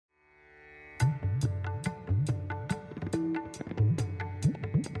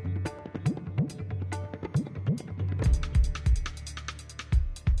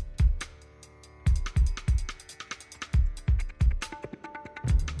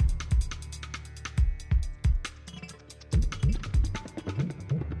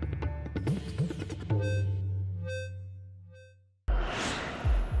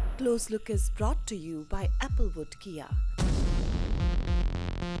close look is brought to you by Applewood Kia.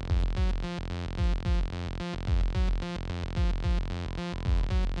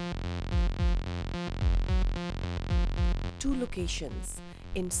 Two locations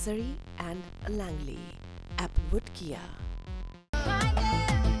in Surrey and Langley. Applewood Kia.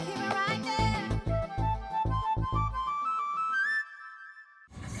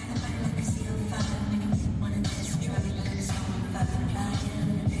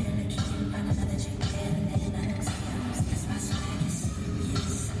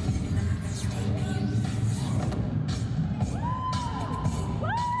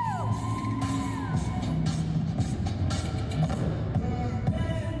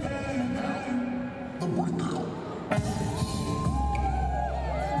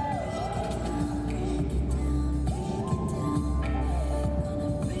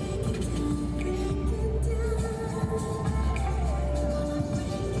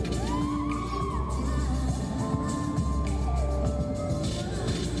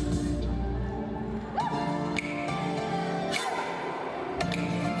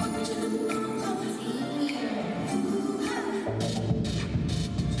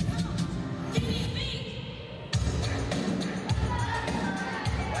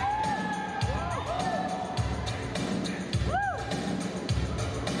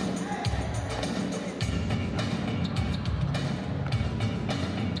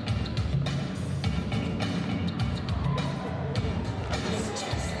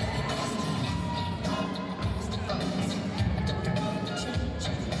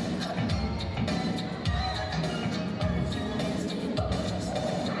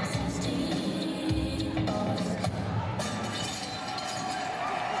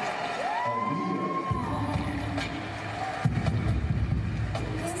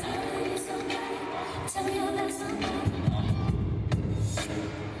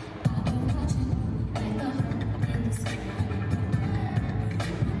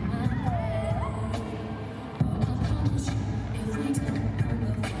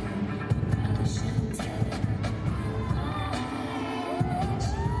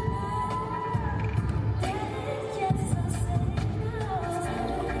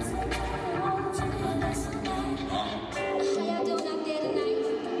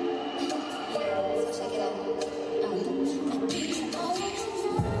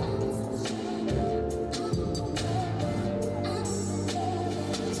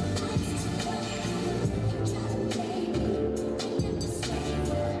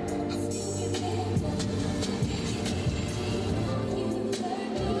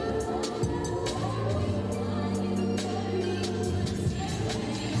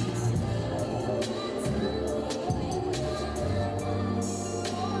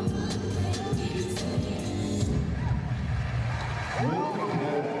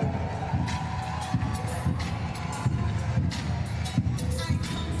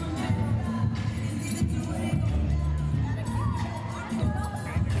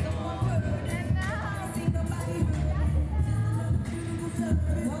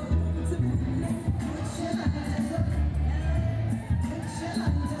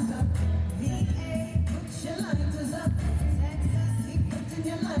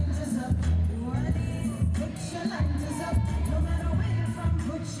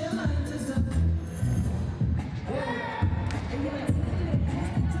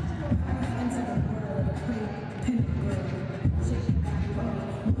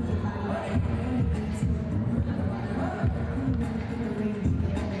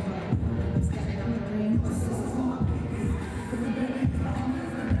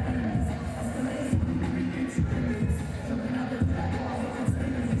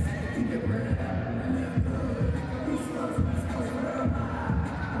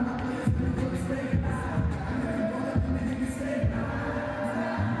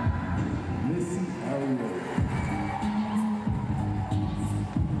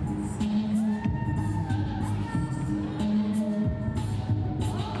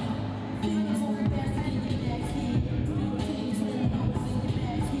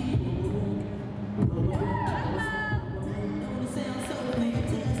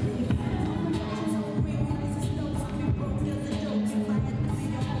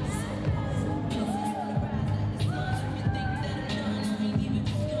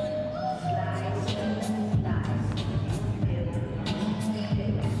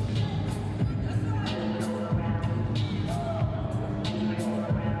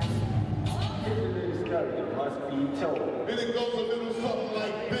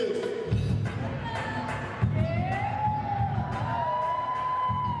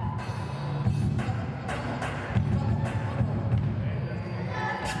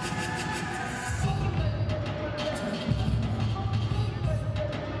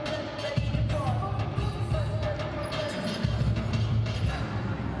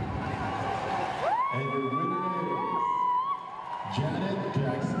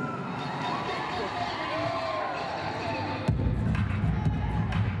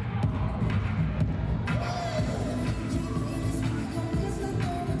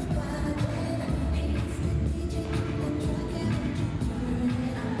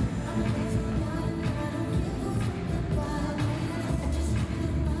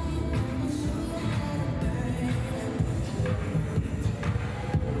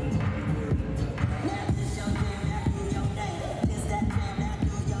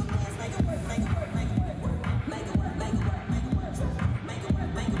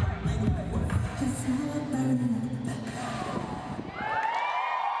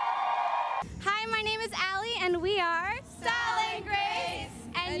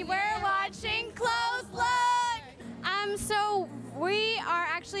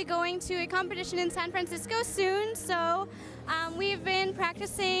 actually going to a competition in San Francisco soon, so we've been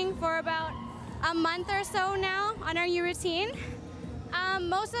practicing for about a month or so now on our new routine.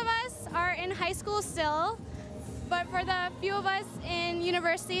 Most of us are in high school still, but for the few of us in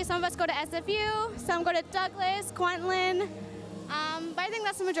university, some of us go to SFU, some go to Douglas, Kwantlen, but I think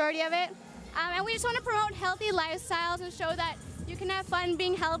that's the majority of it. And we just want to promote healthy lifestyles and show that you can have fun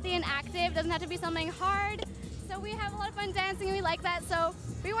being healthy and active. It doesn't have to be something hard. So we have a lot of fun dancing and we like that. So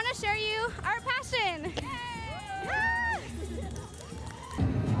we want to share you our passion. Yay!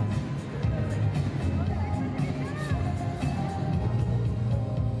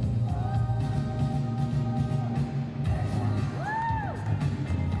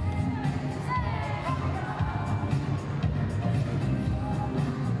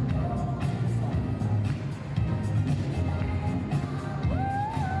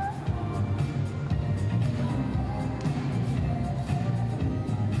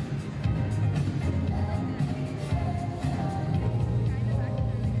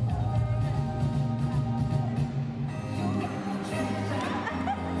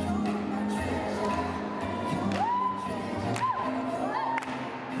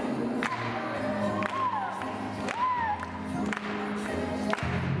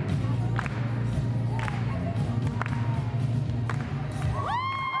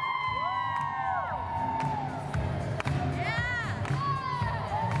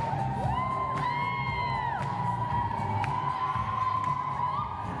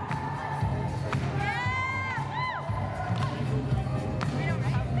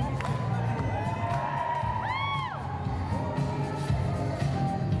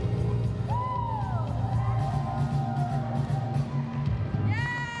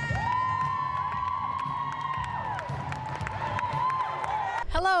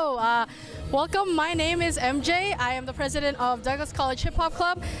 Hello, welcome. My name is MJ. I am the president of Douglas College Hip Hop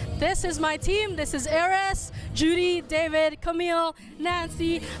Club. This is my team. This is Eris, Judy, David, Camille,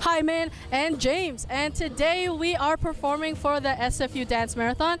 Nancy, Hyman, and James. And today we are performing for the SFU Dance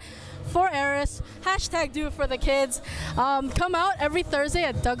Marathon. For Eris, hashtag do it for the kids. Come out every Thursday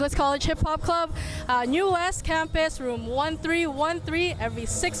at Douglas College Hip Hop Club, New West Campus, room 1313, every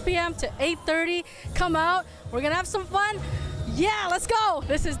 6 p.m. to 8:30. Come out. We're gonna have some fun. Yeah, let's go!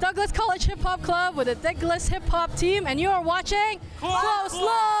 This is Douglas College Hip Hop Club with the Douglas Hip Hop team, and you are watching Close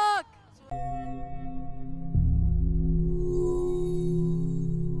Look!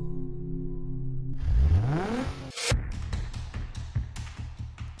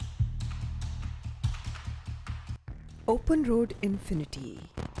 Open Road Infinity,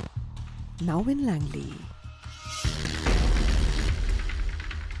 now in Langley.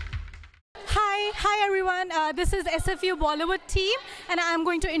 Hi everyone, this is SFU Bollywood team and I'm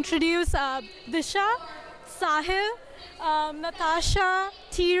going to introduce Disha, Sahil, Natasha,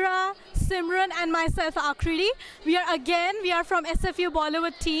 Tira, Simran and myself Akriti. We are from SFU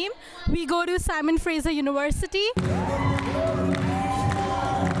Bollywood team. We go to Simon Fraser University.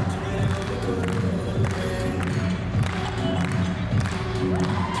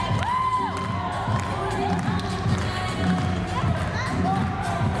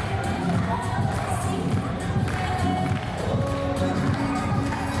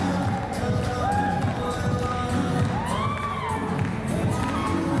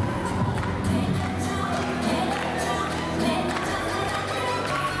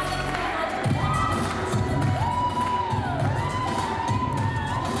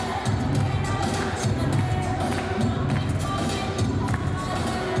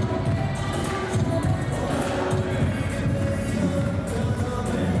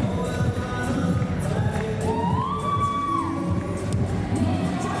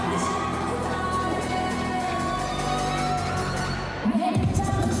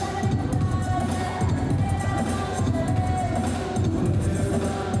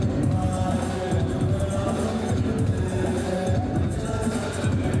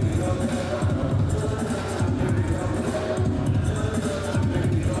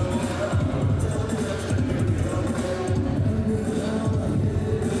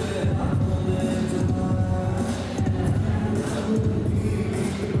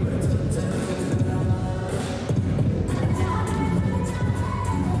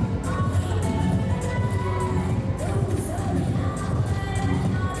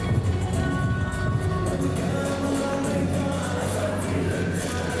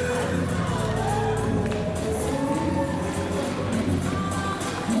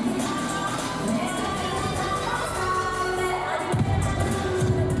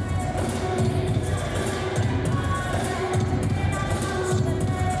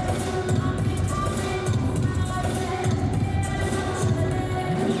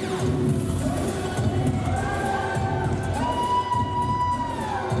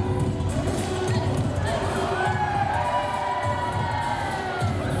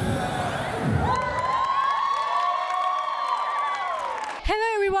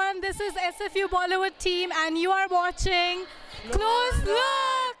 everyone, this is SFU Bollywood team and you are watching Close Look!